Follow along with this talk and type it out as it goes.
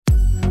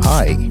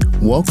Hi,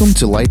 welcome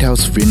to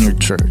Lighthouse Vineyard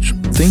Church.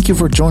 Thank you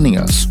for joining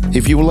us.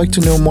 If you would like to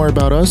know more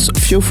about us,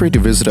 feel free to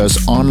visit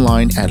us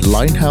online at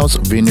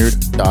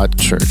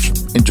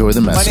lighthousevineyard.church. Enjoy the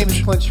message. My name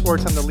is Clint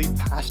Schwartz. I'm the lead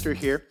pastor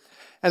here.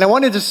 And I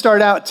wanted to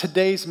start out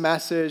today's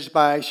message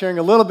by sharing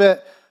a little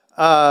bit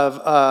of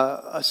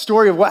a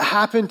story of what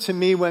happened to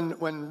me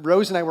when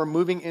Rose and I were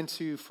moving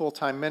into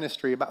full-time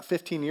ministry about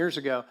 15 years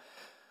ago.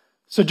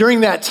 So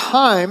during that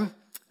time,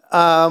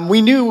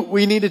 we knew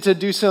we needed to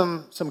do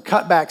some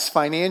cutbacks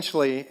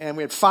financially, and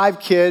we had 5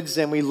 kids,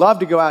 and we loved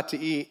to go out to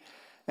eat.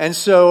 And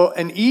so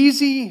an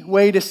easy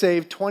way to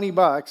save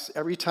 $20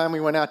 every time we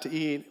went out to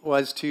eat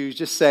was to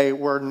just say,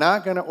 we're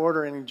not going to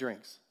order any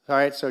drinks. All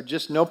right, so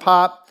just no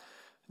pop,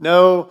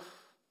 no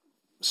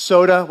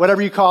soda,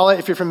 whatever you call it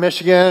if you're from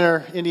Michigan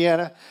or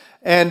Indiana.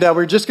 And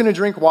we're just going to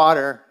drink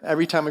water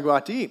every time we go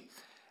out to eat.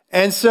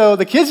 And so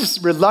the kids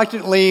just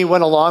reluctantly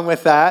went along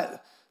with that.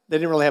 They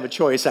didn't really have a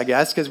choice, I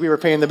guess, because we were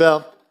paying the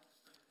bill.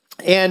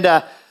 And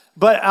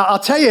but I'll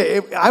tell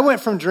you, I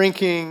went from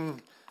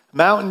drinking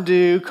Mountain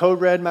Dew, Code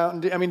Red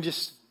Mountain Dew.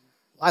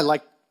 I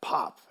like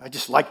pop. I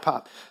just like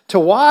pop. To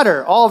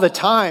water all the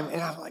time.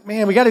 And I'm like,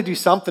 man, we got to do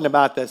something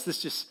about this.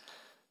 This just,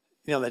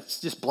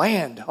 that's just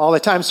bland all the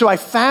time. So I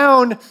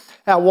found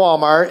at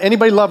Walmart.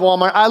 Anybody love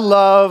Walmart? I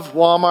love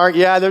Walmart.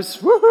 Yeah, there's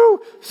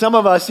some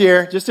of us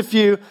here, just a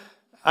few.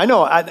 I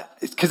know,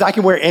 because I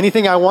can wear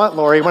anything I want,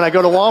 Lori, when I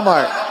go to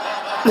Walmart.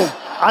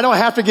 I don't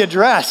have to get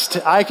dressed.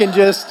 I can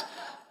just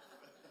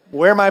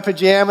wear my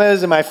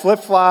pajamas and my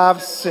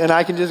flip-flops, and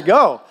I can just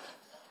go.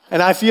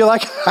 And I feel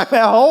like I'm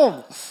at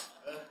home.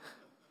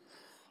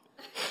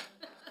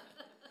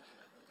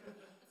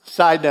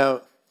 Side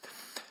note,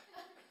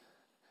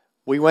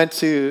 we went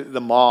to the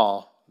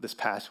mall this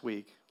past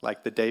week,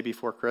 like the day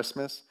before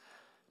Christmas.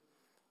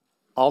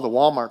 All the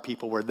Walmart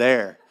people were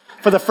there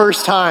for the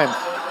first time.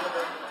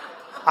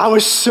 I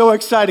was so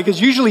excited because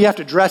usually you have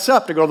to dress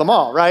up to go to the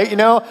mall, right?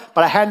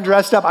 But I hadn't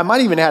dressed up. I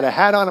might even had a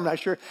hat on, I'm not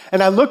sure.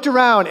 And I looked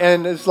around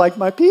and it's like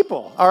my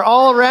people are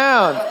all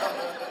around.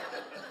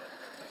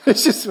 It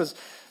just was,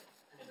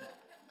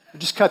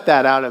 just cut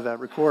that out of the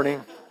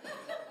recording.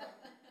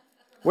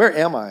 Where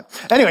am I?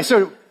 Anyway,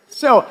 so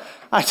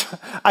I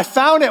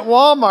found at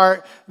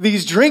Walmart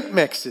these drink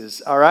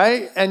mixes, all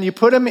right? And you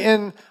put them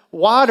in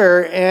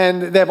water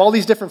and they have all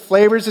these different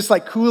flavors. It's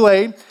like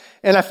Kool-Aid.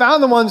 And I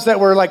found the ones that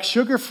were like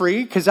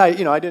sugar-free because I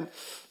didn't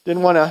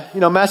want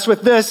to, mess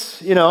with this,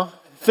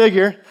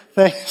 figure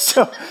thing.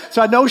 So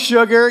no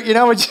sugar,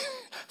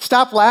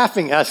 Stop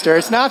laughing, Esther.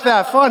 It's not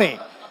that funny.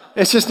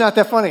 It's just not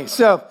that funny.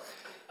 So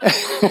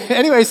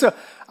anyway, so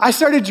I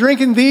started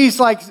drinking these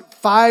like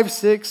 5,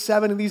 6,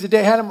 7 of these a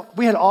day.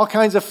 We had all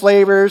kinds of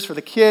flavors for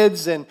the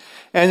kids. And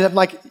I'm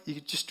like, you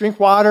just drink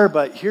water,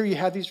 but here you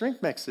have these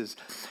drink mixes.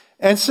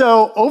 And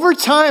so over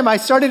time, I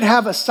started to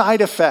have a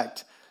side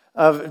effect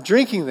of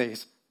drinking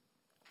these.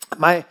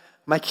 My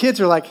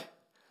kids are like,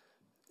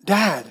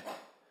 Dad,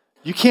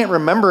 you can't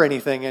remember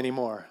anything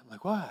anymore. I'm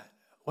like, what?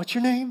 What's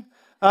your name?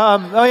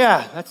 Oh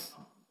yeah, that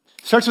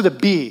starts with a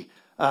B.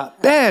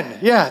 Ben,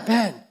 yeah,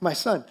 Ben, my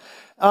son.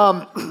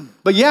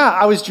 But yeah,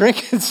 I was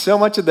drinking so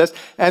much of this,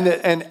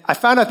 and I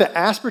found out that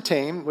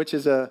aspartame, which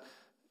is a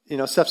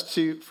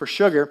substitute for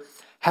sugar,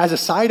 has a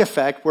side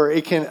effect where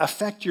it can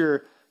affect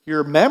your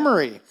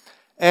memory.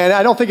 And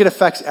I don't think it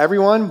affects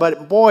everyone,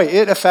 but boy,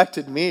 it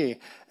affected me.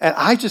 And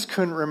I just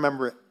couldn't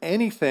remember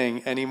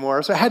anything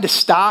anymore. So I had to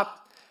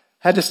stop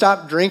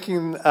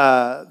drinking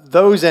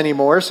those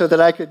anymore so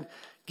that I could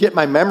get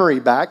my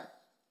memory back.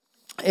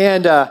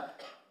 And I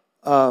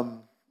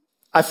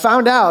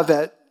found out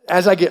that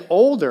as I get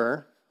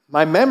older,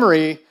 my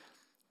memory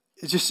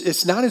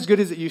it's not as good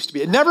as it used to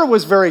be. It never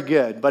was very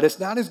good, but it's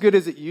not as good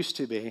as it used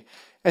to be.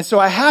 And so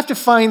I have to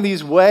find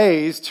these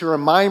ways to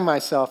remind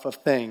myself of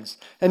things.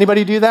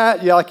 Anybody do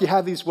that? You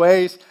have these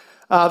ways.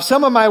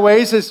 Some of my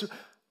ways is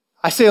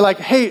I say like,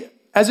 hey,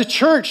 as a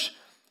church,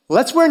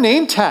 let's wear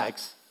name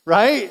tags,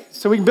 right?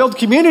 So we can build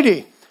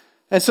community.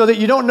 And so that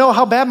you don't know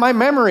how bad my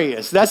memory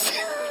is. That's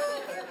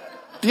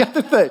the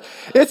other thing.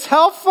 It's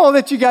helpful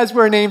that you guys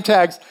wear name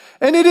tags.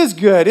 And it is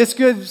good. It's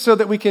good so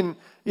that we can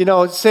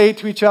say it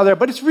to each other,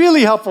 but it's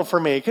really helpful for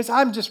me because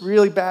I'm just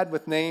really bad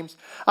with names.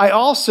 I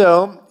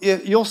also,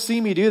 you'll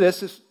see me do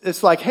this,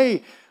 it's like,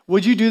 hey,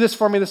 would you do this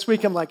for me this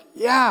week? I'm like,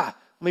 yeah,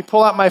 let me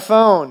pull out my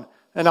phone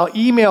and I'll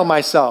email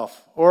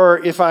myself. Or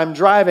if I'm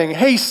driving,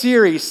 hey,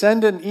 Siri,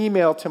 send an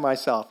email to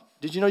myself.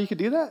 Did you know you could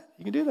do that?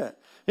 You can do that.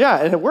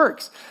 Yeah, and it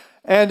works.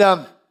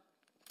 And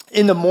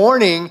in the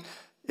morning,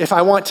 if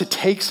I want to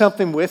take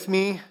something with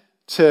me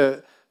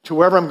to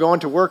wherever I'm going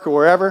to work or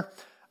wherever,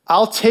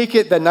 I'll take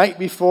it the night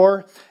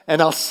before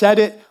and I'll set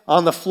it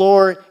on the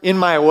floor in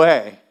my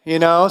way,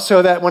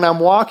 so that when I'm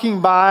walking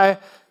by,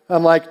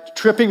 I'm like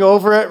tripping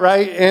over it,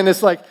 right? And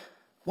it's like,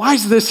 why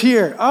is this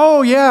here?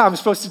 Oh yeah, I'm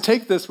supposed to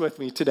take this with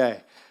me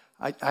today.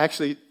 I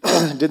actually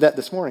did that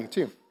this morning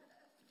too.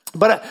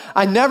 But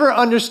I never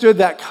understood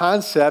that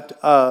concept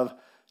of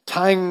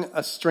tying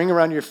a string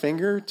around your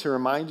finger to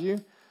remind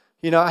you.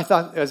 I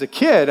thought as a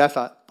kid,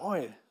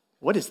 boy,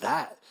 what is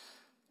that?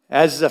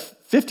 As a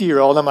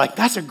 50-year-old, I'm like,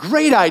 that's a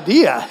great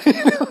idea.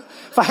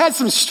 If I had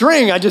some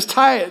string, I just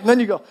tie it. And then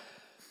you go,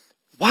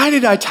 why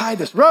did I tie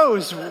this?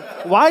 Rose,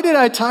 why did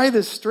I tie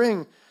this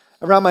string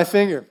around my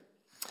finger?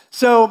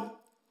 So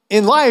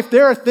in life,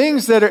 there are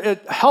things that are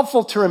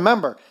helpful to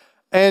remember.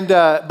 And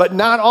but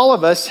not all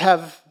of us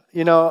have,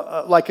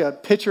 like a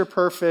picture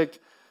perfect,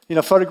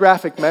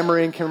 photographic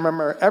memory and can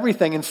remember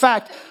everything. In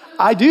fact,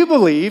 I do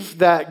believe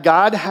that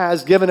God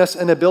has given us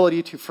an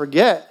ability to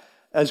forget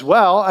as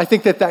well. I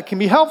think that can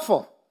be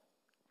helpful.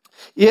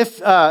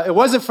 If it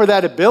wasn't for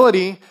that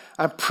ability,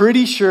 I'm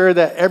pretty sure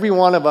that every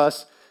one of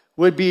us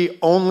would be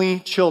only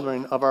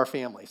children of our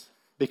families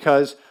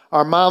because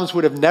our moms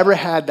would have never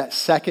had that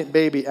second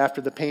baby after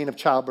the pain of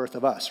childbirth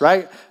of us,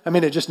 right? I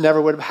mean, it just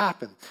never would have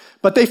happened.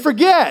 But they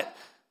forget,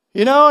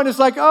 and it's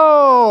like,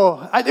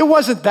 it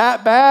wasn't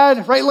that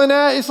bad, right,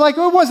 Lynette? It's like,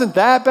 it wasn't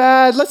that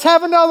bad. Let's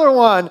have another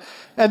one.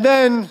 And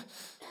then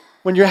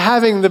when you're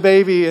having the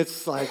baby,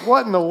 it's like,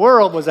 what in the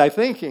world was I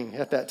thinking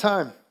at that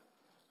time?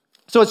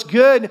 So it's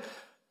good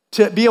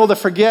to be able to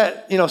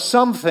forget,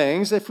 some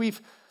things. If we've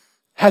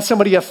had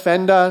somebody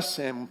offend us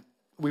and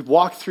we've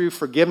walked through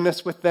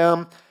forgiveness with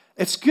them,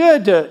 it's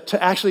good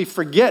to actually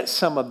forget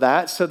some of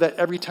that so that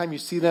every time you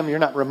see them, you're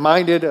not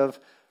reminded of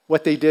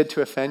what they did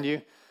to offend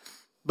you.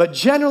 But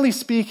generally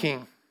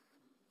speaking,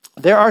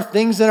 there are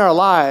things in our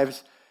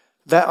lives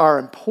that are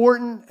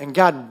important, and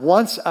God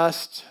wants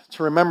us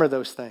to remember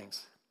those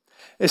things,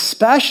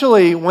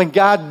 especially when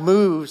God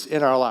moves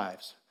in our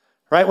lives,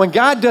 right? When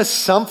God does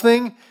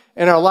something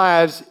in our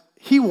lives,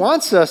 He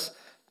wants us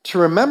to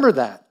remember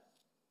that.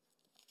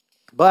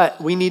 But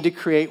we need to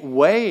create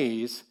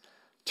ways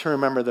to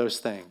remember those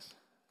things,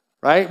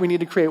 right? We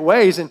need to create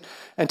ways.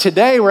 And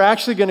today we're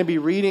actually going to be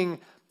reading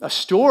a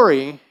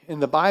story in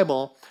the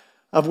Bible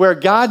of where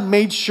God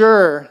made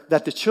sure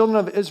that the children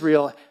of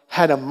Israel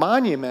had a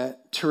monument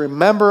to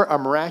remember a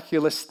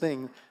miraculous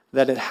thing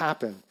that had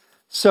happened.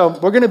 So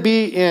we're going to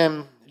be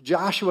in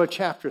Joshua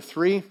chapter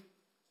 3.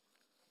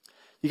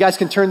 You guys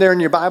can turn there in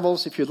your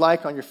Bibles if you'd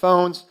like, on your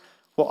phones.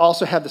 We'll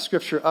also have the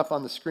scripture up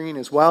on the screen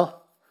as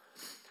well.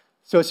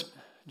 So it's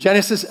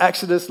Genesis,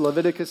 Exodus,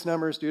 Leviticus,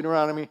 Numbers,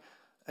 Deuteronomy,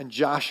 and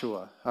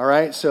Joshua. All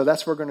right, so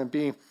that's where we're going to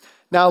be.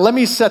 Now, let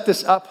me set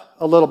this up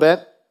a little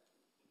bit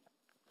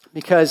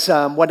because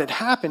what had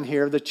happened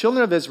here, the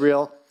children of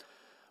Israel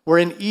were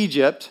in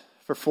Egypt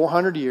for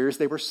 400 years.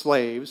 They were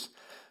slaves.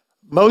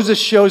 Moses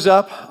shows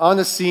up on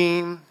the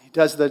scene. He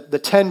does the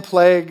 10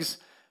 plagues.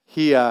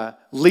 He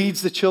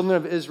leads the children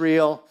of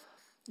Israel,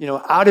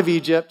 out of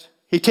Egypt.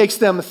 He takes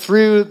them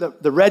through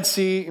the Red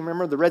Sea.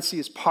 Remember, the Red Sea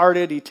is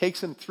parted. He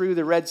takes them through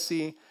the Red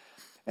Sea.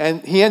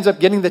 And he ends up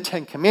getting the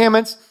 10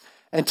 Commandments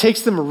and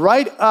takes them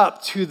right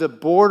up to the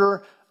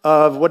border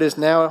of what is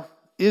now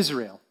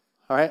Israel.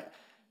 All right?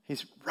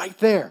 He's right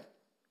there.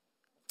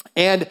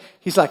 And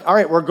he's like, all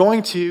right, we're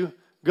going to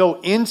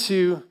go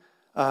into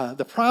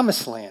the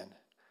Promised Land.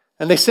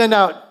 And they send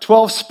out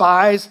 12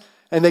 spies,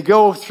 and they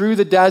go through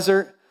the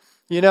desert,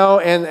 through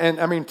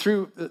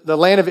the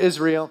land of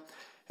Israel.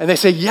 And they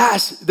say,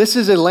 yes, this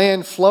is a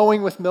land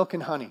flowing with milk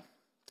and honey.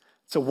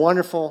 It's a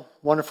wonderful,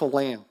 wonderful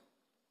land.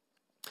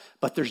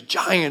 But there's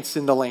giants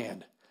in the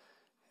land.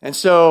 And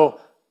so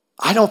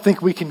I don't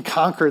think we can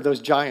conquer those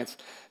giants.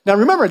 Now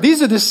remember,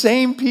 these are the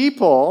same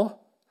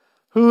people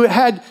who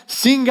had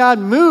seen God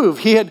move.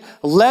 He had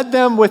led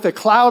them with a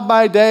cloud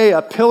by day,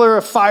 a pillar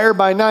of fire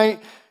by night.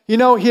 He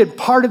had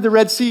parted the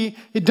Red Sea.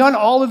 He'd done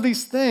all of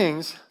these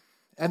things,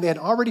 and they had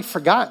already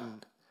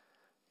forgotten,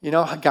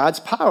 God's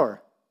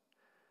power.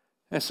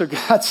 And so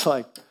God's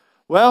like,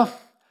 well,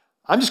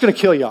 I'm just going to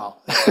kill y'all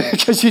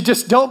because you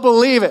just don't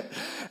believe it.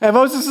 And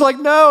Moses is like,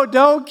 no,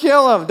 don't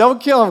kill him.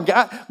 Don't kill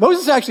him.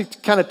 Moses actually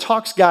kind of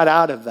talks God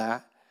out of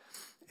that.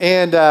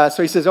 And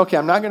so he says, okay,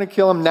 I'm not going to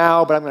kill him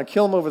now, but I'm going to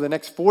kill him over the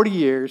next 40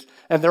 years.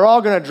 And they're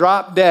all going to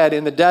drop dead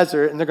in the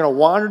desert, and they're going to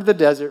wander to the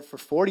desert for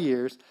 40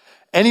 years.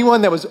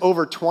 Anyone that was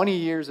over 20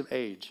 years of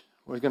age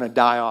was going to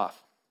die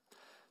off.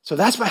 So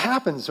that's what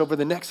happens over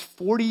the next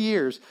 40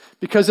 years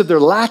because of their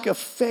lack of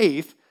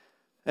faith.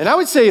 And I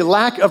would say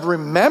lack of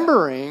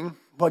remembering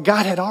what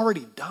God had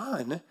already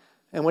done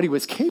and what he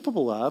was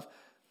capable of.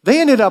 They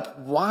ended up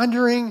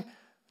wandering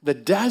the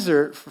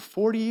desert for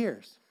 40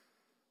 years.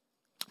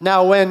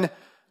 Now, when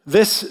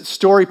this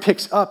story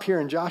picks up here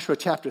in Joshua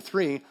chapter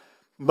 3,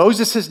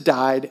 Moses has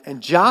died,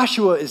 and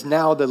Joshua is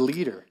now the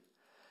leader.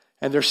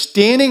 And they're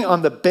standing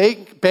on the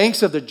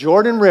banks of the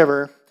Jordan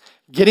River,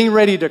 getting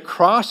ready to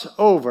cross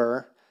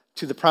over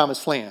to the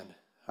Promised Land.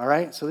 All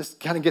right, so let's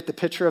kind of get the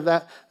picture of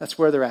that. That's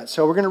where they're at.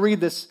 So we're going to read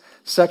this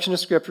section of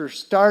scripture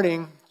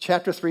starting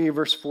chapter 3,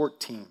 verse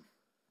 14.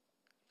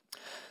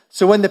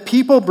 So when the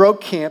people broke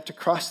camp to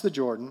cross the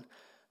Jordan,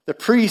 the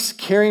priests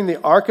carrying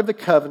the Ark of the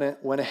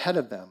Covenant went ahead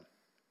of them.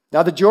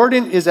 Now the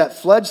Jordan is at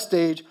flood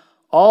stage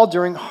all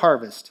during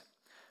harvest.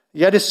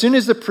 Yet as soon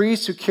as the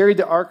priests who carried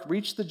the ark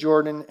reached the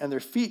Jordan and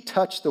their feet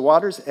touched the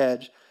water's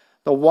edge,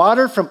 the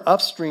water from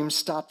upstream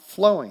stopped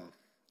flowing.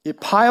 It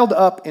piled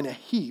up in a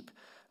heap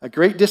a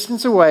great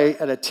distance away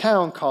at a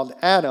town called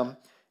Adam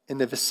in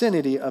the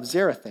vicinity of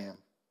Zarethan.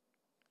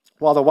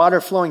 while the water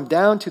flowing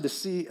down to the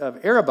Sea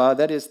of Arabah,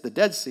 that is the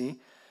Dead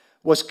Sea,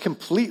 was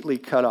completely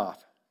cut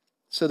off.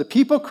 So the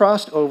people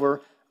crossed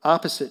over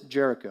opposite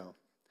Jericho.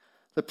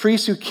 The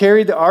priests who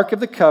carried the Ark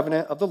of the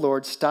Covenant of the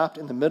Lord stopped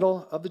in the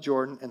middle of the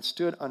Jordan and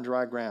stood on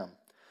dry ground,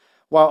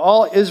 while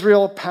all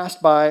Israel passed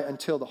by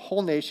until the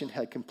whole nation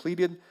had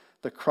completed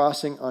the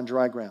crossing on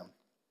dry ground.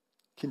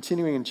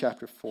 Continuing in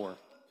chapter 4.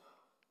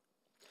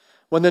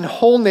 When the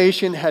whole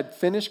nation had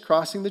finished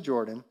crossing the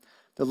Jordan,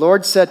 the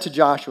Lord said to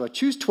Joshua,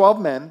 "Choose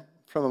 12 men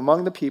from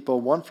among the people,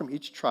 one from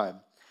each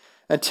tribe,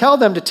 and tell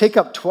them to take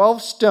up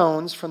 12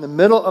 stones from the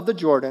middle of the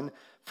Jordan,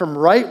 from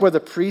right where the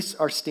priests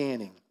are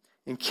standing,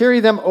 and carry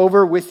them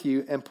over with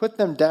you and put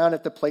them down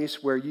at the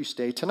place where you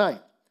stay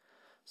tonight."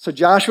 So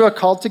Joshua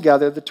called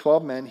together the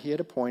 12 men he had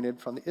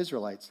appointed from the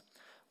Israelites,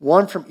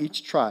 one from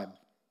each tribe,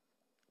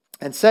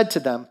 and said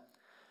to them,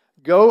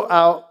 Go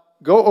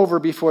over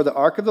before the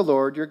ark of the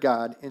Lord your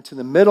God into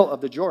the middle of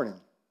the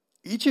Jordan.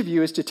 Each of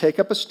you is to take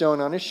up a stone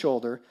on his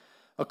shoulder,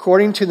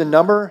 according to the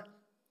number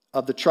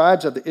of the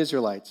tribes of the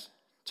Israelites,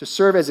 to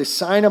serve as a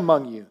sign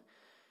among you.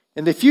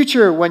 In the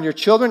future, when your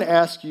children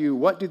ask you,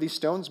 "What do these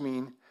stones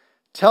mean?"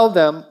 tell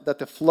them that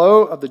the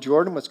flow of the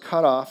Jordan was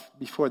cut off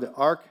before the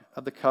ark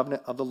of the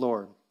covenant of the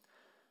Lord.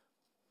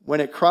 When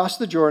it crossed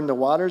the Jordan, the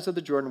waters of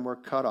the Jordan were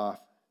cut off.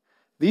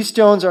 These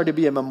stones are to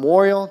be a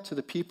memorial to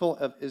the people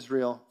of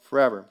Israel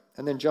forever.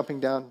 And then jumping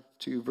down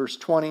to verse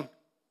 20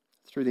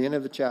 through the end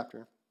of the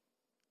chapter.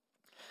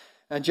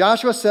 And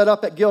Joshua set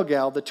up at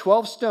Gilgal the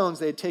 12 stones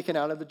they had taken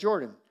out of the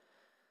Jordan.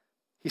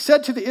 He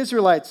said to the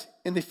Israelites,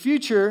 "In the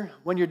future,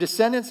 when your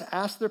descendants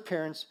ask their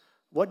parents,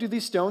 'What do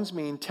these stones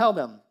mean?' tell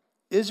them,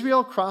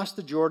 'Israel crossed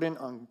the Jordan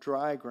on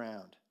dry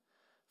ground.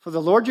 For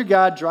the Lord your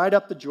God dried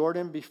up the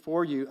Jordan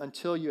before you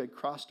until you had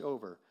crossed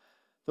over.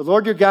 The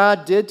Lord your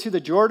God did to the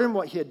Jordan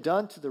what he had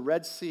done to the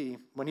Red Sea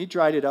when he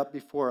dried it up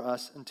before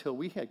us until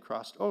we had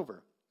crossed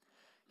over.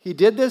 He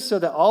did this so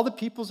that all the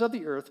peoples of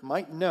the earth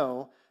might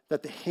know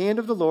that the hand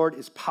of the Lord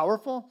is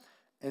powerful,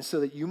 and so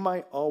that you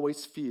might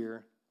always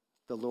fear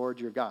the Lord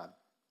your God."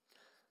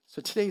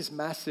 So today's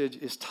message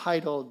is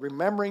titled,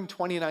 Remembering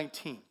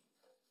 2019.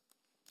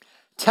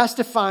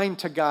 Testifying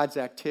to God's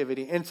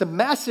activity. And it's a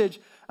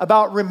message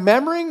about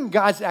remembering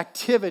God's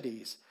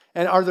activities.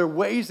 And are there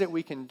ways that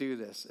we can do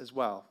this as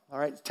well? All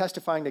right,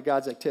 testifying to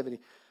God's activity.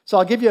 So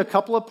I'll give you a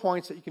couple of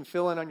points that you can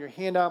fill in on your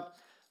handout.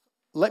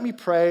 Let me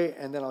pray,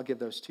 and then I'll give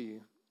those to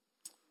you.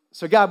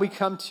 So God, we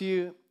come to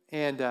you,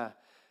 and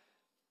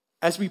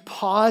as we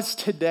pause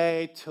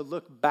today to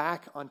look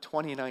back on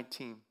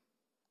 2019,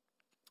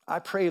 I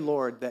pray,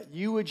 Lord, that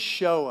you would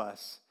show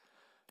us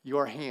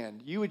your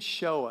hand. You would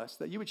show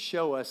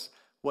us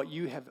what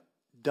you have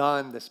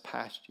done this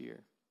past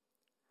year.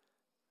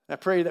 And I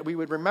pray that we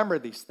would remember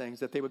these things,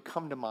 that they would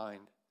come to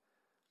mind,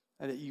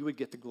 and that you would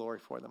get the glory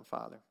for them,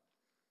 Father.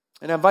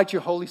 And I invite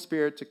your Holy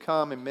Spirit to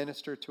come and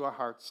minister to our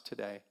hearts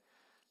today.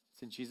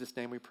 It's in Jesus'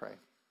 name we pray.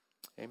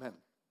 Amen.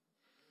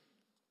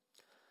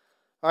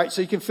 All right,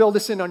 so you can fill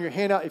this in on your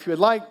handout if you would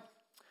like.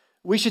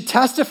 We should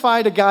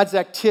testify to God's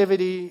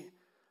activity,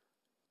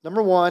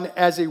 number one,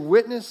 as a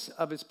witness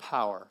of his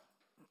power.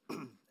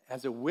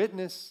 As a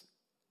witness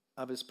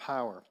of his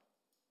power.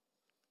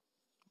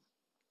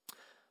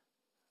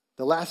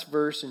 The last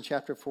verse in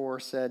chapter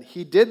 4 said,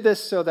 "He did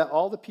this so that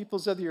all the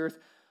peoples of the earth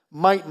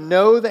might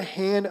know the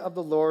hand of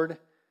the Lord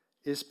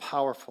is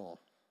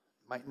powerful."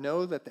 Might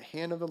know that the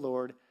hand of the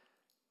Lord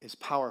is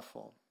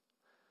powerful.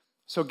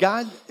 So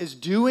God is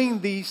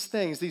doing these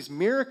things, these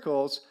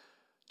miracles,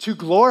 to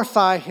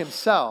glorify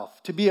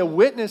himself, to be a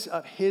witness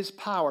of his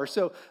power.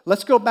 So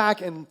let's go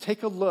back and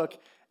take a look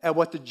at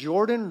what the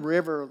Jordan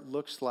River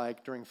looks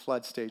like during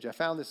flood stage. I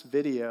found this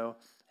video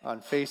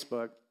on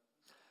Facebook.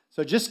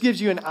 So it just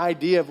gives you an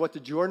idea of what the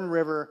Jordan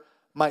River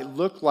might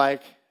look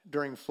like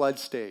during flood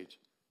stage.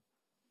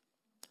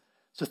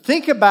 So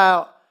think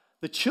about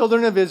the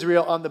children of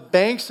Israel on the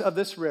banks of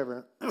this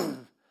river.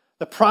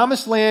 The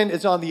promised land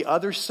is on the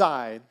other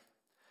side,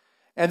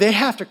 and they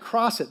have to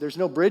cross it. There's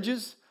no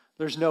bridges,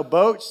 there's no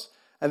boats,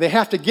 and they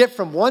have to get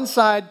from one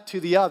side to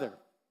the other.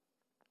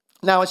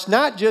 Now, it's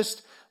not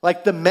just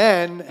like the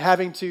men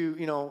having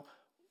to,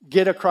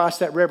 get across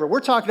that river. We're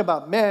talking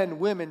about men,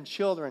 women,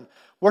 children.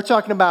 We're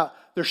talking about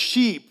their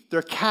sheep,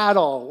 their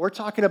cattle. We're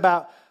talking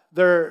about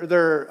their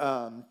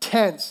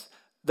tents,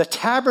 the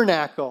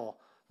tabernacle,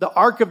 the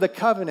Ark of the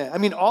Covenant. I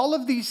mean, all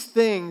of these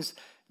things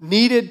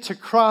needed to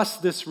cross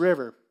this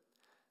river.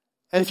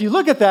 And if you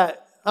look at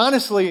that,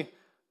 honestly,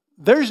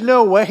 there's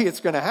no way it's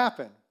going to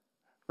happen,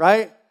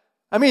 right?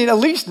 I mean, at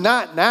least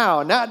not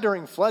now, not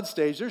during flood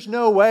stage. There's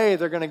no way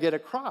they're going to get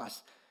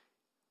across.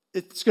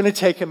 It's going to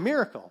take a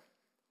miracle.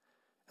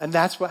 And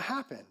that's what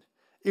happened.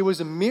 It was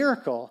a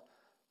miracle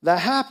that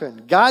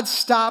happened. God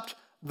stopped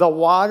the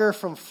water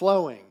from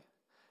flowing.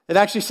 It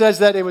actually says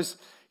that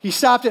he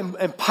stopped it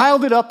and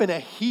piled it up in a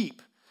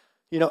heap,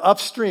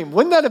 upstream.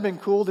 Wouldn't that have been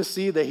cool to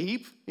see the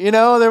heap?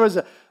 There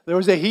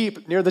was a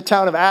heap near the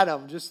town of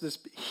Adam, just this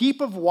heap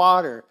of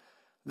water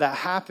that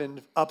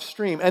happened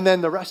upstream. And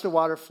then the rest of the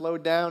water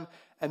flowed down,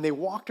 and they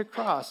walked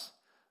across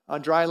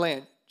on dry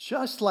land.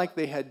 just like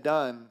they had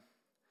done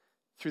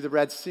through the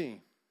Red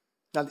Sea.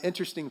 Now, the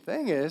interesting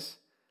thing is,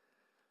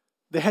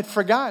 they had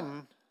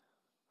forgotten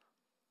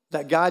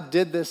that God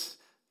did this,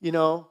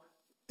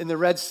 in the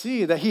Red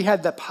Sea, that he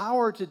had the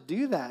power to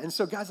do that. And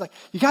so God's like,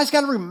 you guys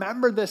got to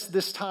remember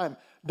this time.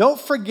 Don't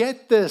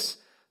forget this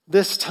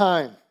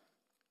time.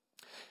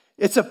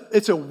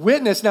 It's a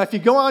witness. Now, if you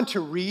go on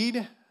to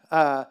read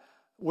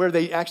where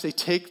they actually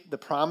take the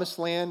promised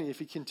land, if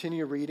you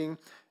continue reading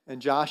in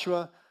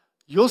Joshua,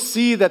 you'll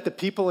see that the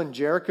people in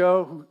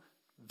Jericho,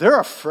 they're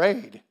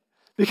afraid.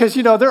 Because,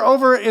 they're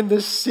over in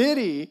the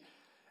city,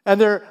 and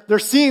they're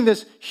seeing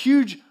this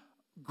huge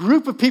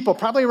group of people,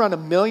 probably around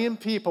 1 million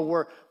people,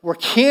 were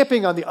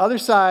camping on the other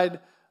side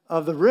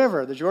of the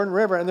river, the Jordan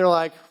River, and they're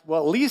like,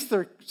 well, at least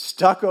they're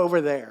stuck over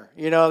there.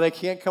 They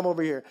can't come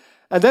over here.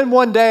 And then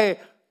one day,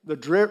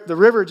 the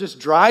river just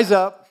dries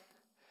up,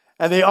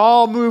 and they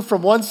all move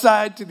from one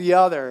side to the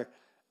other,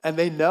 and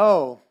they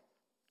know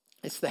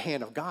it's the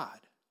hand of God.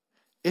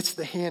 It's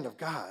the hand of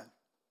God.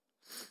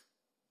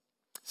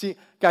 See,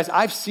 guys,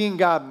 I've seen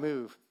God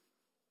move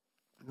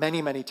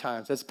many, many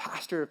times. As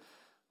pastor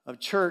of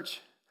church,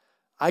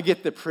 I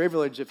get the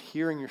privilege of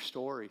hearing your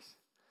stories.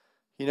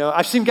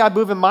 I've seen God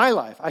move in my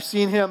life. I've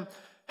seen him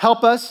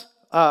help us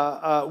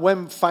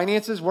when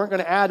finances weren't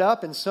going to add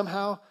up, and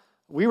somehow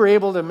we were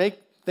able to make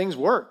things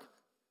work.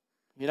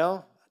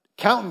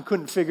 Accountant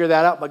couldn't figure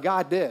that out, but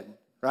God did,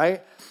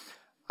 right?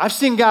 I've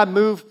seen God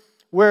move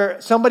where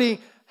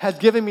somebody has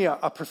given me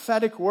a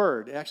prophetic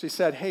word. It actually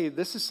said, hey,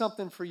 this is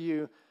something for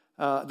you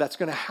that's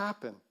going to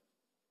happen.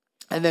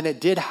 And then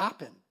it did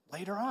happen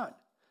later on.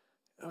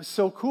 It was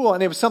so cool,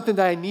 and it was something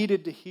that I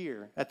needed to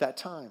hear at that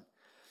time.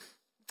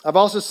 I've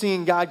also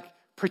seen God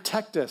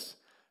protect us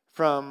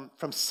from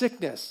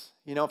sickness,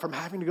 from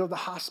having to go to the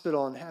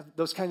hospital and have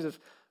those kinds of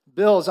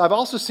bills. I've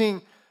also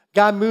seen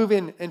God move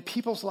in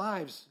people's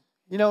lives,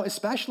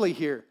 especially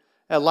here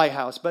at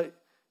Lighthouse, but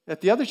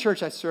at the other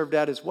church I served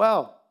at as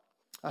well.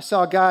 I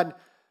saw God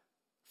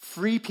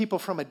free people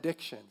from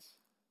addictions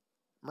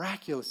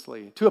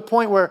miraculously, to a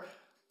point where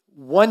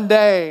one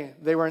day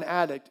they were an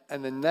addict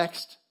and the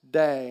next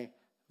day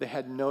they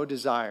had no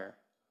desire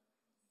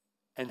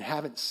and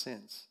haven't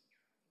since.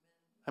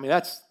 I mean,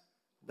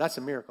 that's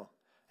a miracle.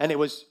 And it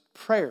was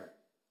prayer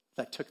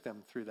that took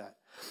them through that.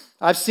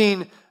 I've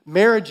seen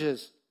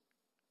marriages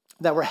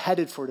that were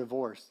headed for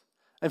divorce.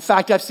 In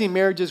fact, I've seen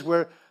marriages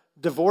where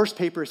divorce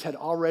papers had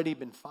already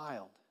been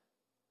filed.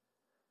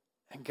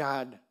 And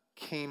God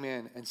came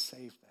in and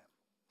saved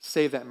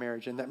that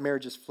marriage, and that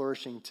marriage is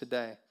flourishing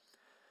today.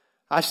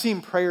 I've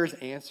seen prayers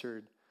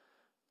answered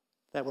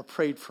that were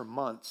prayed for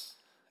months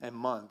and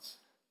months,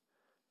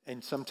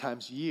 and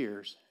sometimes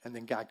years, and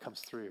then God comes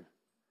through.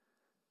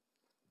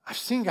 I've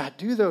seen God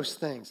do those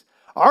things.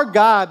 Our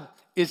God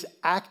is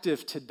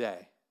active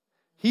today.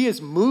 He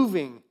is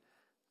moving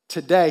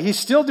today. He's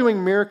still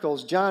doing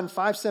miracles. In John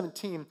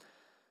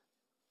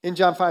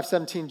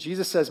 5:17,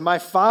 Jesus says, my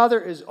Father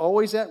is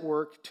always at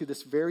work to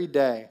this very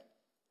day,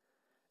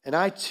 and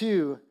I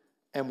too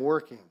am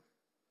working.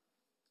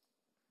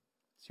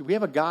 See, we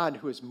have a God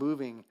who is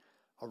moving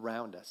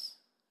around us,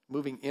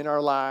 moving in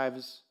our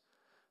lives,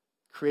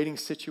 creating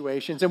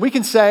situations. And we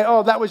can say,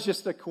 oh, that was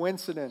just a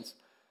coincidence.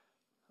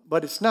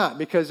 But it's not,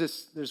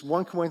 because there's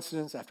one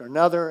coincidence after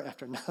another,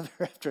 after another,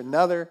 after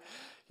another.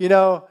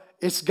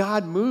 It's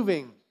God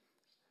moving.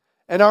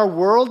 And our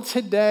world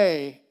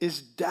today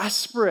is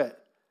desperate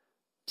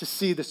to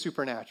see the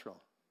supernatural.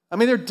 I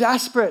mean, they're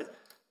desperate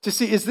to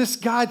see, is this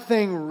God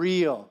thing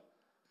real?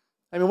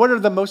 I mean, what are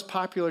the most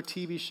popular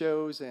TV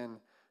shows and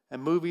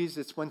movies?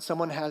 It's when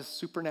someone has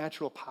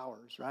supernatural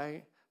powers,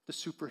 right? The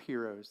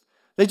superheroes.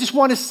 They just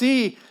want to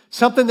see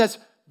something that's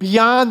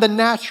beyond the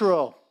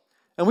natural.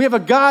 And we have a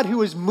God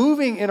who is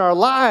moving in our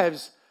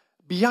lives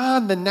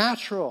beyond the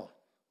natural.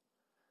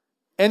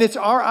 And it's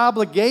our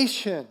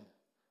obligation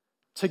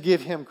to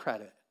give him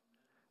credit.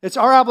 It's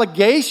our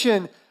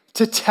obligation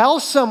to tell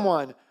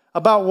someone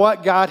about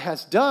what God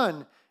has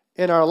done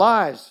in our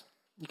lives.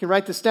 You can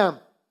write this down.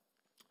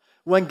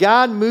 When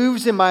God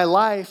moves in my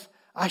life,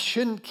 I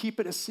shouldn't keep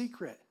it a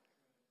secret.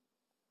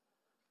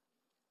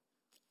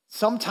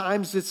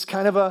 Sometimes it's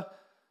kind of a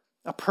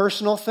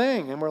personal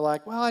thing, and we're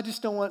like, well, I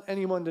just don't want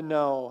anyone to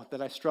know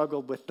that I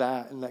struggled with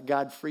that and that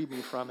God freed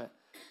me from it.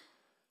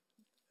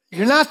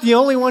 You're not the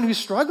only one who's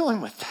struggling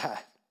with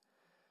that.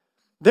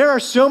 There are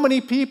so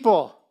many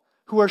people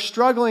who are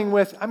struggling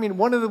with,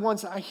 one of the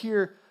ones I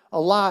hear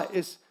a lot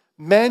is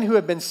men who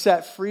have been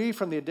set free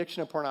from the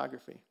addiction of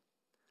pornography.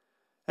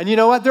 And you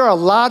know what? There are a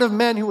lot of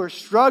men who are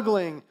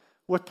struggling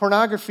with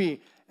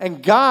pornography,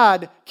 and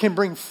God can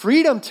bring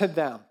freedom to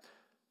them.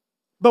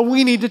 But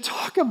we need to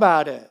talk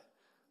about it.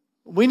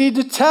 We need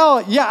to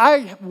tell, yeah,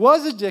 I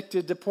was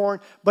addicted to porn,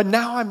 but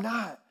now I'm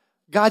not.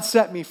 God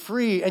set me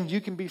free, and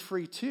you can be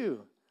free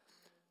too.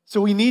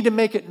 So we need to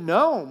make it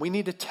known. We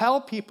need to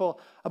tell people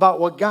about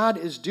what God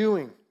is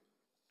doing.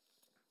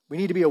 We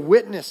need to be a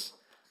witness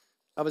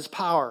of his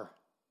power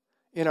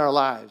in our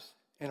lives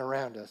and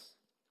around us.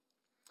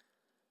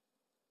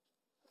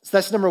 So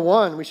that's number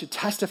one. We should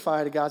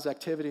testify to God's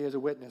activity as a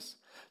witness.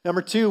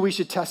 Number two, we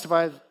should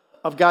testify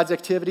of God's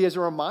activity as a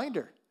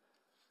reminder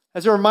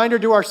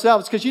to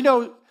ourselves.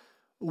 Because,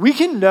 we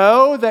can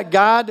know that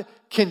God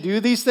can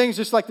do these things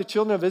just like the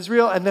children of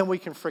Israel, and then we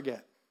can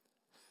forget.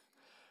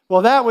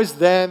 Well, that was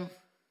then.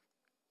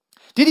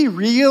 Did he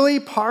really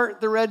part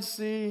the Red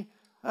Sea?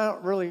 I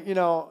don't really,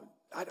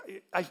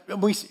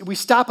 we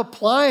stop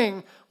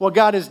applying what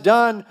God has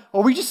done,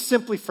 or we just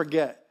simply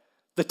forget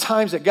the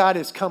times that God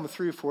has come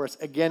through for us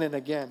again and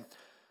again.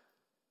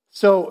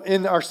 So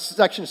in our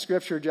section of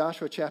Scripture,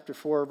 Joshua chapter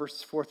 4,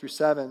 verses 4 through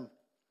 7,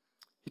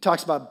 he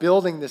talks about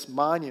building this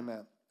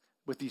monument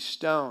with these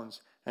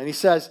stones. And he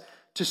says,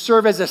 to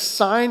serve as a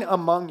sign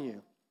among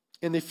you.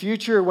 In the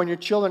future, when your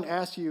children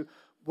ask you,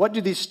 what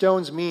do these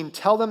stones mean?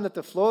 Tell them that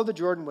the flow of the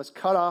Jordan was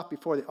cut off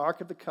before the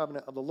ark of the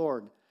covenant of the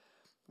Lord.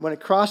 When it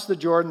crossed the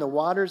Jordan, the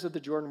waters of the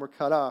Jordan were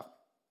cut off.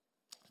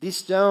 These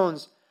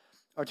stones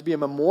are to be a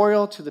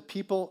memorial to the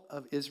people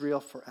of Israel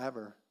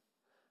forever.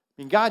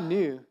 I mean, God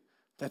knew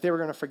that they were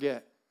going to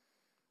forget.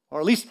 Or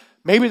at least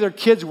maybe their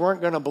kids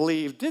weren't going to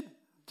believe.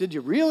 Did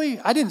you really?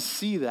 I didn't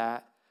see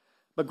that.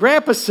 But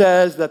Grandpa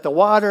says that the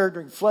water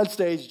during flood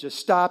stage just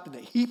stopped and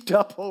it heaped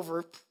up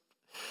over.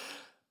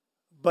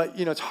 But,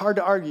 it's hard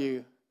to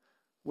argue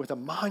with a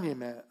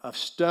monument of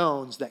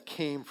stones that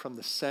came from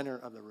the center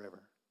of the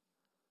river.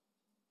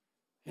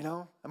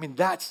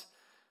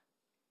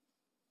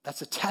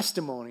 That's a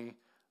testimony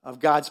of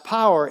God's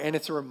power, and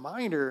it's a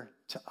reminder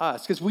to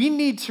us, because we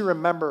need to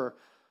remember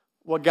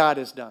what God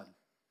has done.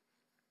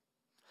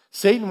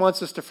 Satan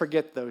wants us to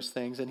forget those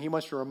things, and he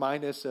wants to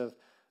remind us of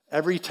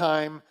every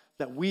time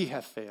that we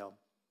have failed.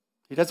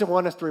 He doesn't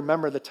want us to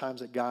remember the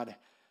times that God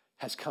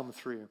has come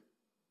through.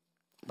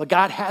 But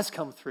God has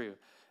come through.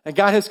 And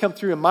God has come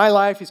through in my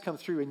life. He's come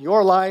through in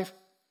your life.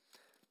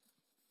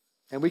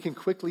 And we can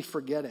quickly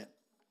forget it.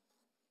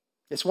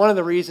 It's one of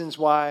the reasons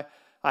why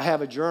I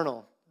have a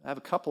journal. I have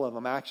a couple of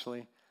them,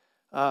 actually,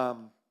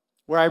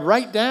 where I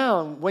write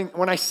down,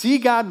 when I see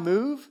God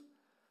move,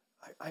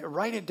 I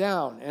write it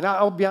down. And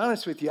I'll be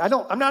honest with you,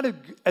 I'm not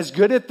as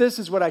good at this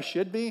as what I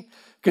should be,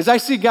 because I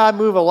see God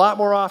move a lot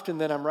more often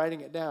than I'm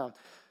writing it down.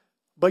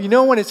 But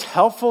when it's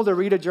helpful to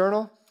read a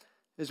journal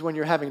is when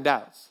you're having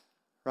doubts,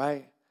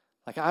 right?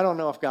 Like, I don't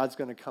know if God's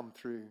going to come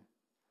through.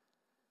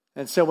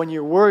 And so when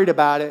you're worried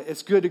about it,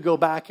 it's good to go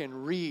back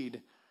and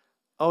read.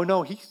 Oh,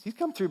 no, he's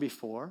come through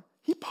before.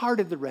 He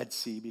parted the Red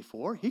Sea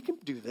before. He can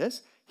do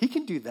this. He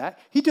can do that.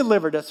 He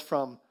delivered us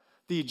from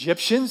the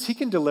Egyptians. He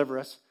can deliver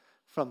us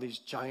from these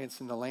giants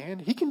in the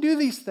land. He can do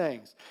these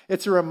things.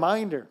 It's a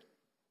reminder.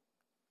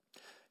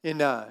 In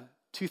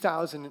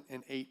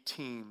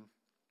 2018,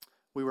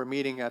 we were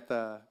meeting at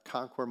the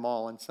Concord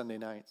Mall on Sunday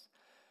nights.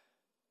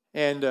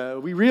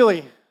 And we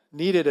really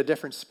needed a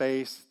different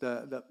space.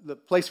 The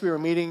place we were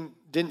meeting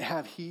didn't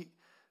have heat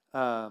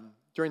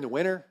during the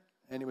winter,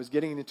 and it was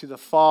getting into the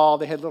fall.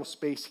 They had little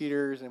space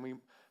heaters, and we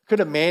could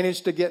have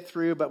managed to get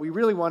through, but we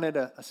really wanted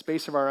a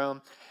space of our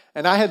own.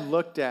 And I had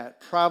looked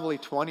at probably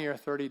 20 or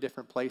 30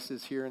 different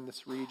places here in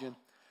this region,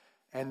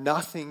 and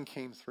nothing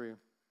came through.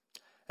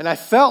 And I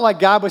felt like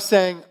God was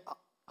saying,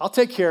 I'll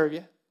take care of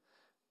you.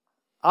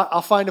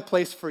 I'll find a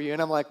place for you.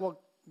 And I'm like, well,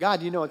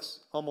 God, it's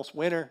almost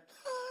winter,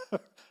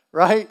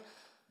 right?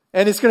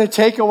 And it's going to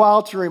take a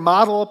while to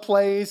remodel a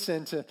place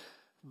and to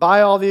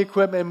buy all the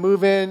equipment and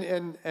move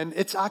in. And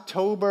it's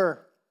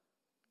October.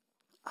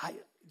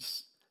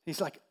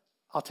 He's like,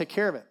 I'll take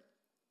care of it.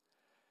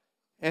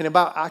 And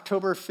about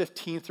October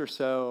 15th or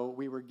so,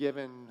 we were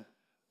given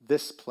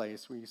this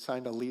place. We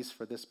signed a lease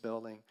for this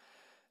building.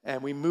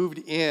 And we moved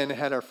in,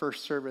 had our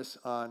first service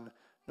on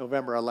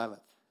November 11th.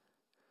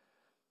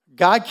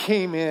 God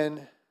came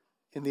in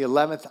the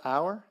 11th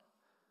hour,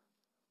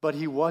 but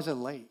he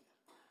wasn't late.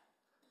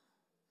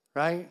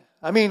 Right?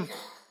 I mean,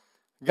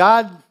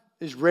 God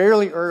is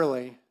rarely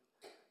early,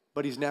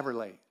 but he's never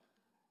late.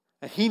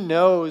 And he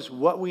knows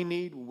what we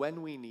need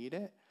when we need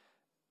it.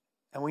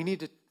 And we need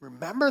to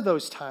remember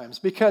those times,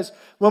 because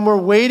when we're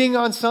waiting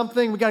on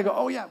something, we got to go,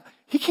 oh yeah,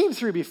 he came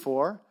through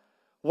before.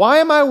 Why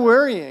am I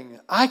worrying?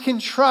 I can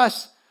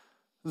trust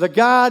the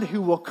God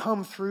who will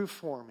come through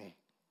for me.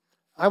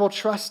 I will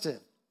trust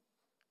him.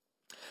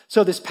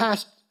 So this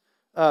past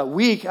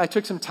week, I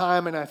took some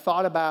time and I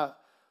thought about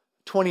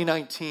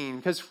 2019,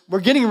 because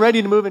we're getting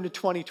ready to move into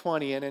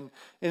 2020. And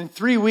in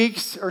 3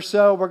 weeks or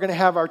so, we're going to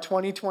have our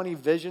 2020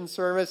 vision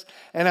service.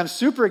 And I'm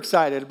super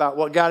excited about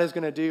what God is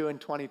going to do in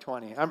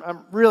 2020.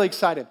 I'm really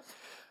excited.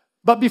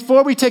 But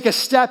before we take a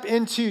step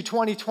into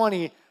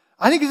 2020,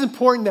 I think it's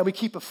important that we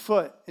keep a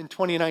foot in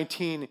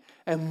 2019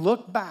 and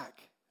look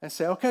back and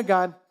say, okay,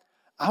 God,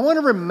 I want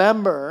to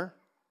remember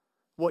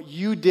what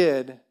you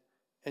did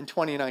in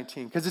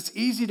 2019, because it's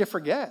easy to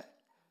forget.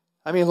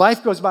 I mean,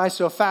 life goes by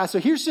so fast. So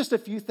here's just a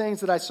few things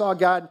that I saw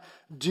God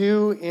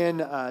do in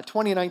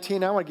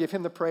 2019. I want to give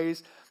him the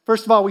praise.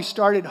 First of all, we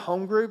started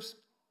home groups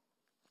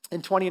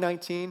in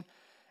 2019.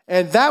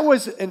 And that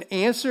was an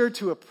answer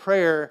to a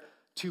prayer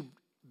to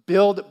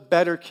build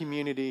better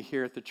community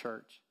here at the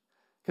church.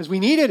 Because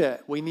we needed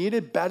it. We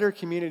needed better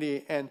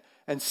community. And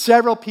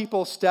several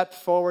people stepped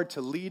forward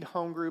to lead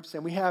home groups.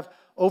 And we have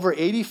over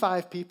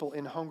 85 people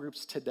in home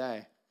groups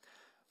today.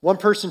 One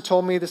person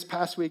told me this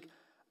past week,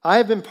 I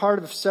have been part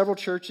of several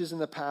churches in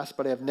the past,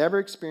 but I have never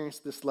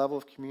experienced this level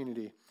of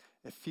community.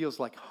 It feels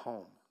like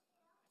home.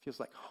 It feels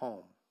like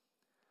home.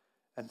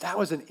 And that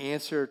was an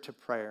answer to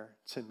prayer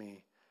to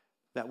me,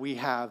 that we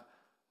have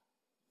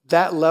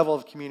that level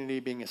of community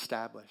being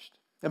established.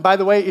 And by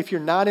the way, if you're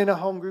not in a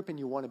home group and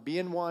you want to be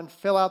in one,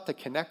 fill out the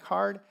Connect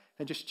card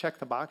and just check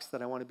the box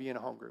that I want to be in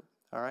a home group,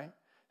 all right?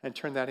 And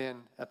turn that in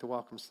at the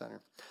Welcome Center.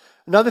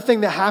 Another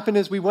thing that happened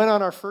is we went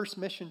on our first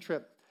mission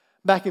trip.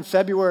 Back in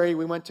February,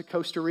 we went to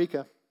Costa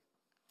Rica.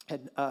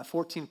 Had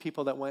 14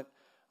 people that went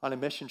on a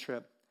mission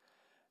trip.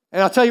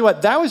 And I'll tell you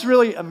what, that was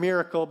really a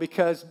miracle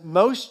because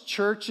most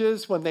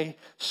churches, when they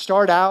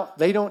start out,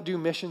 they don't do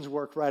missions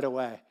work right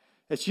away.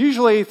 It's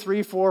usually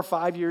 3, 4,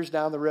 5 years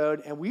down the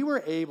road, and we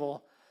were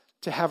able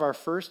to have our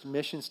first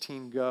missions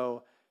team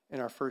go in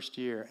our first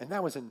year, and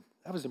that was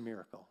a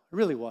miracle. It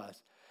really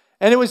was.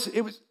 And it was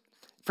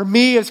for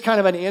me, it's kind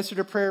of an answer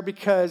to prayer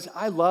because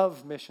I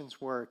love missions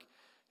work.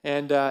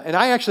 And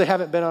I actually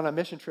haven't been on a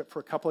mission trip for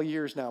a couple of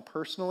years now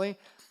personally,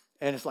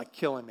 and it's like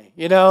killing me,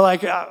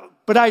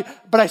 but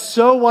I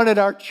so wanted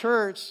our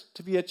church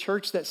to be a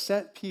church that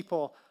sent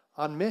people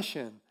on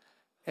mission,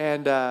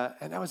 and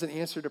that was an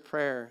answer to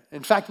prayer.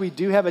 In fact, we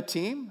do have a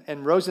team,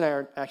 and Rose and I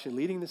are actually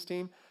leading this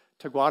team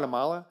to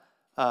Guatemala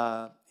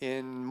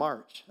in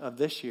March of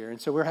this year, and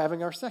so we're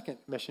having our second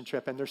mission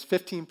trip, and there's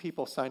 15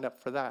 people signed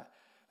up for that,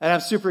 and I'm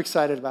super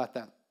excited about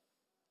that.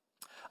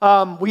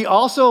 We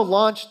also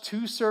launched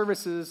 2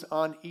 services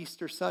on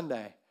Easter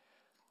Sunday.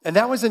 And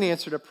that was an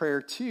answer to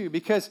prayer too,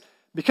 because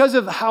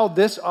of how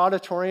this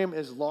auditorium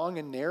is long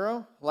and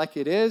narrow, like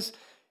it is,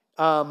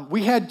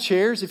 we had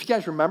chairs. If you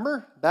guys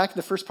remember, back in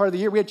the first part of the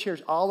year, we had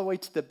chairs all the way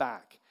to the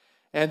back.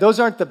 And those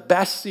aren't the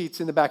best seats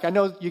in the back. I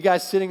know you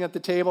guys sitting at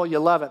the table, you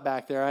love it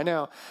back there, I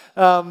know.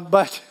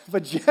 But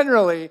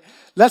generally,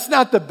 that's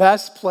not the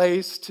best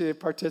place to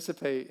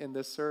participate in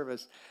this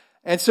service.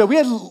 And so we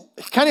had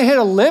kind of hit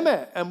a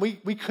limit, and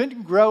we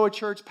couldn't grow a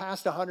church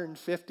past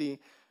 150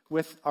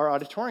 with our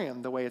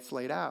auditorium the way it's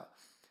laid out.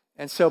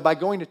 And so by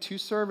going to 2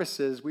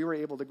 services, we were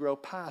able to grow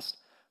past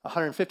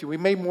 150. We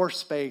made more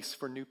space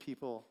for new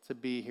people to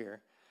be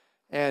here.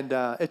 And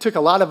it took a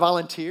lot of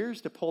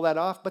volunteers to pull that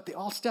off, but they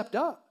all stepped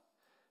up,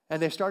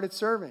 and they started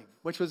serving,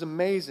 which was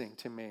amazing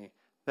to me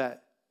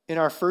that in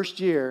our first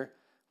year,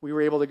 we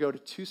were able to go to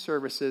 2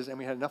 services, and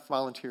we had enough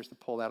volunteers to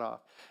pull that off.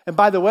 And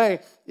by the way,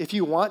 if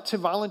you want to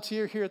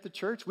volunteer here at the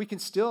church, we can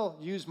still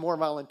use more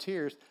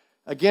volunteers.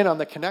 Again, on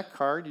the Connect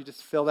card, you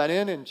just fill that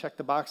in and check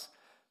the box,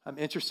 I'm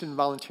interested in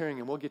volunteering,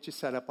 and we'll get you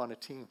set up on a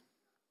team.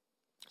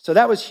 So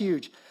that was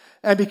huge.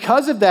 And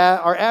because of that,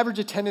 our average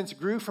attendance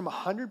grew from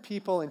 100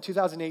 people in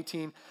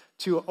 2018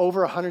 to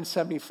over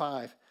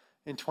 175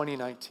 in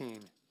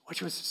 2019,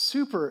 which was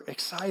super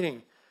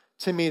exciting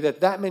to me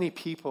that many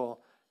people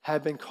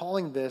have been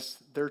calling this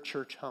their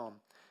church home.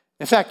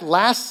 In fact,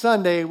 last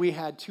Sunday, we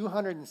had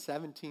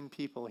 217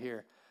 people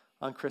here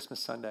on Christmas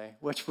Sunday,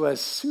 which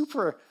was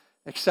super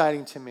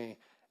exciting to me.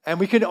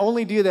 And we could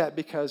only do that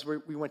because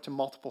we went to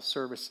multiple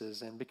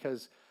services and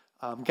because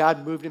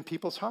God moved in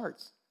people's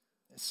hearts.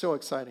 It's so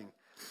exciting.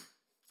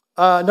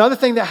 Another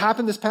thing that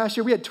happened this past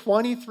year, we had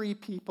 23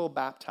 people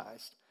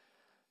baptized.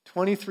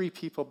 23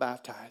 people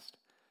baptized.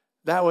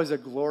 That was a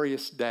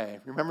glorious day.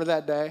 Remember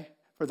that day?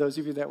 For those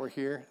of you that were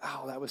here,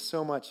 oh, that was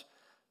so much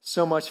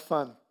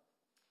fun.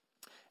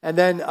 And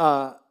then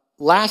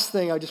last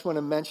thing I just want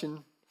to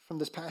mention from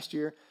this past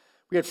year,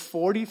 we had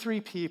 43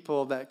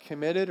 people that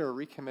committed or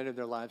recommitted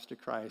their lives to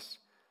Christ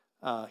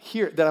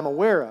here that I'm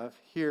aware of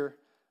here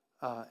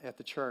at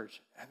the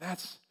church. And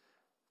that's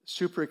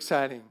super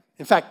exciting.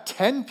 In fact,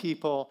 10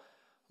 people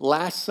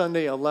last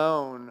Sunday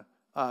alone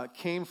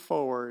came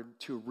forward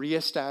to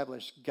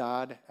reestablish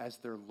God as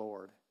their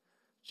Lord,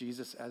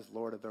 Jesus as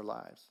Lord of their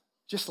lives.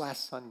 Just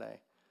last Sunday.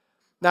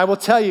 Now, I will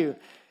tell you,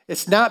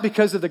 it's not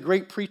because of the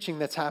great preaching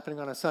that's happening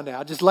on a Sunday.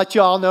 I'll just let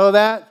you all know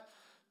that.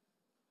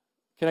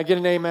 Can I get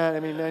an amen? I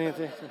mean,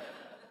 anything?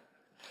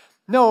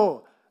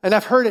 No, and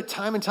I've heard it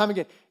time and time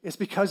again. It's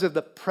because of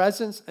the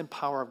presence and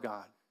power of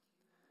God.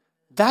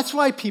 That's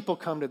why people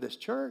come to this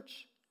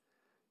church.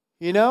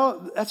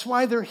 That's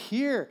why they're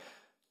here.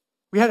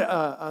 We had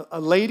a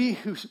lady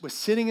who was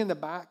sitting in the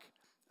back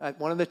at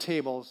one of the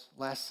tables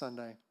last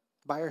Sunday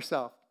by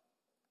herself,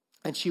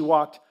 and she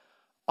walked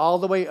all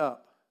the way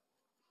up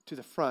to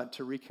the front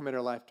to recommit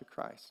her life to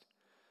Christ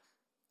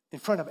in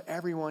front of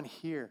everyone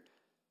here.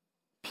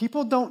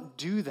 People don't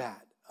do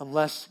that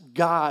unless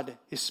God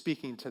is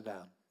speaking to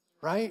them,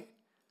 right?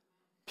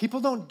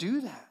 People don't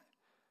do that.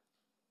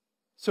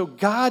 So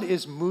God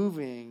is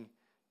moving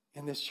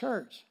in this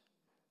church,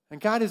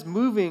 and God is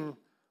moving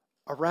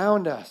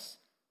around us.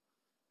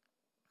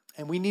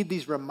 And we need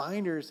these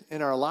reminders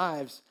in our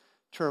lives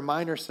to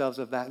remind ourselves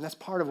of that. And that's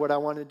part of what I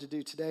wanted to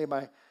do today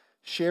by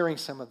sharing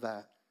some of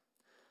that.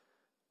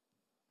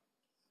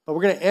 But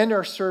we're going to end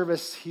our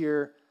service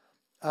here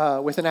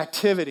with an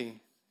activity,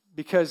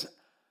 because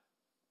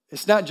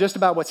it's not just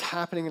about what's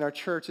happening in our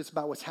church, it's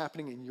about what's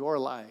happening in your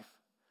life.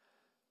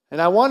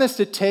 And I want us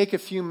to take a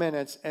few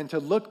minutes and to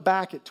look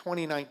back at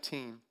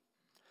 2019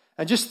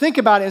 and just think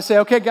about it and say,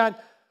 okay, God,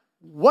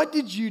 what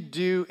did you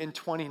do in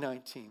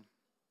 2019?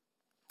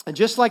 And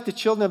just like the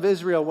children of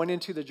Israel went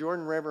into the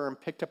Jordan River and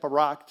picked up a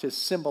rock to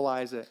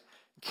symbolize it,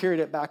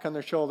 carried it back on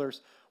their shoulders,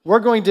 we're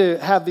going to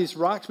have these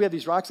rocks. We have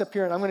these rocks up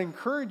here, and I'm going to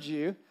encourage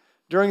you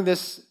during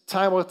this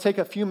time. We'll take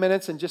a few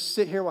minutes and just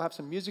sit here. We'll have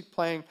some music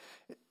playing.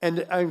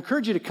 And I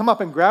encourage you to come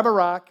up and grab a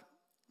rock,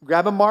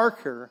 grab a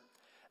marker,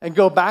 and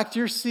go back to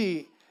your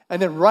seat.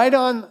 And then write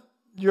on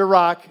your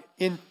rock,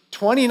 in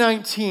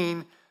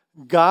 2019,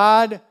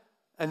 God,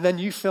 and then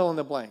you fill in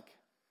the blank.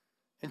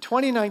 In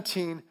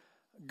 2019,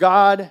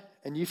 God,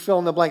 and you fill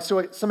in the blank.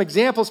 So some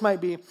examples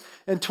might be,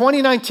 in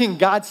 2019,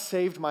 God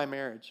saved my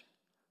marriage.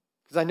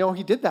 Because I know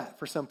he did that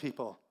for some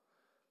people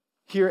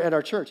here at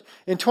our church.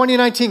 In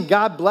 2019,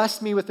 God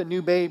blessed me with a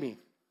new baby.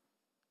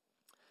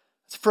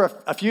 It's for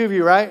a few of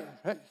you, right?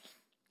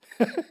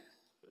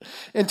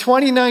 In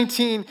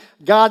 2019,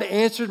 God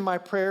answered my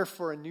prayer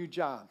for a new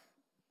job.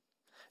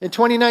 In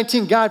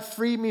 2019, God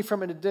freed me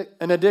from an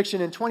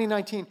addiction. In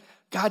 2019,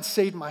 God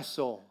saved my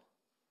soul,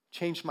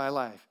 changed my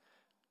life,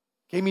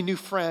 gave me new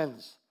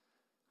friends,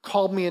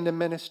 called me into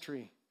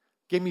ministry,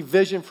 gave me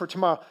vision for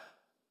tomorrow.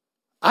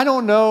 I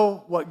don't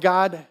know what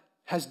God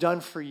has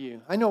done for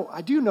you.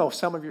 I do know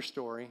some of your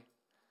story.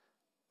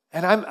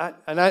 And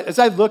as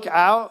I look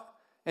out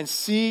and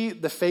see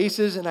the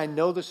faces and I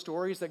know the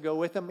stories that go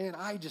with them, man,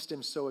 I just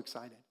am so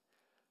excited.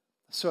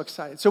 So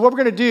excited. So what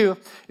we're going to do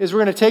is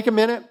we're going to take a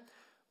minute.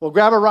 We'll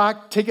grab a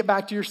rock, take it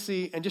back to your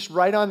seat, and just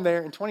write on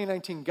there, in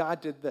 2019, God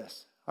did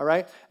this, all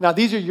right? Now,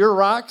 these are your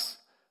rocks,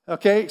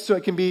 okay? So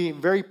it can be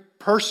very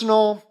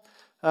personal.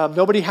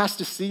 Nobody has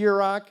to see your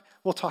rock.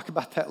 We'll talk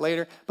about that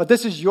later. But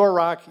this is your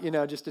rock,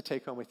 just to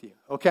take home with you,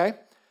 okay?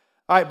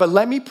 All right, but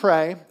let me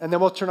pray, and then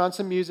we'll turn on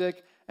some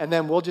music, and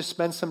then we'll just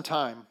spend some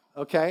time,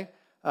 okay,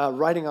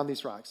 writing on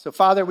these rocks. So,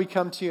 Father, we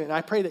come to you, and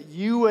I pray that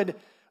you would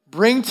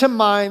bring to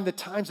mind the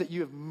times that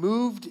you have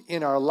moved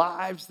in our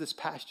lives this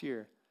past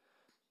year.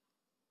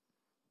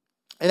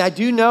 And I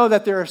do know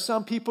that there are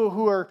some people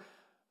who are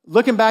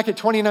looking back at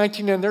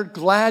 2019 and they're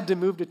glad to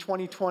move to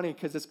 2020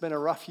 because it's been a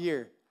rough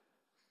year.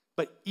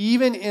 But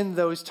even in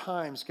those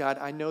times, God,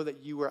 I know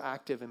that you were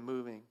active and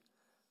moving.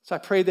 So I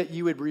pray that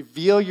you would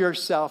reveal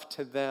yourself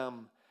to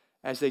them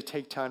as they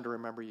take time to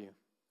remember you.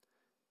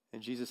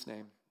 In Jesus'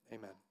 name,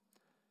 amen.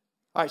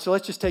 All right, so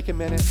let's just take a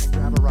minute and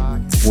grab a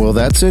rock. Well,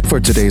 that's it for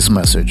today's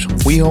message.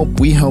 We hope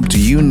we helped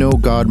you know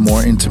God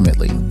more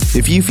intimately.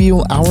 If you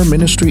feel our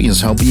ministry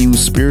is helping you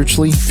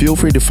spiritually, feel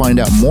free to find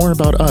out more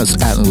about us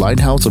at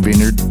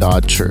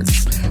lighthousevineyard.church.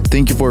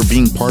 Thank you for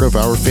being part of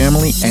our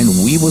family, and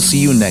we will see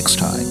you next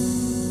time.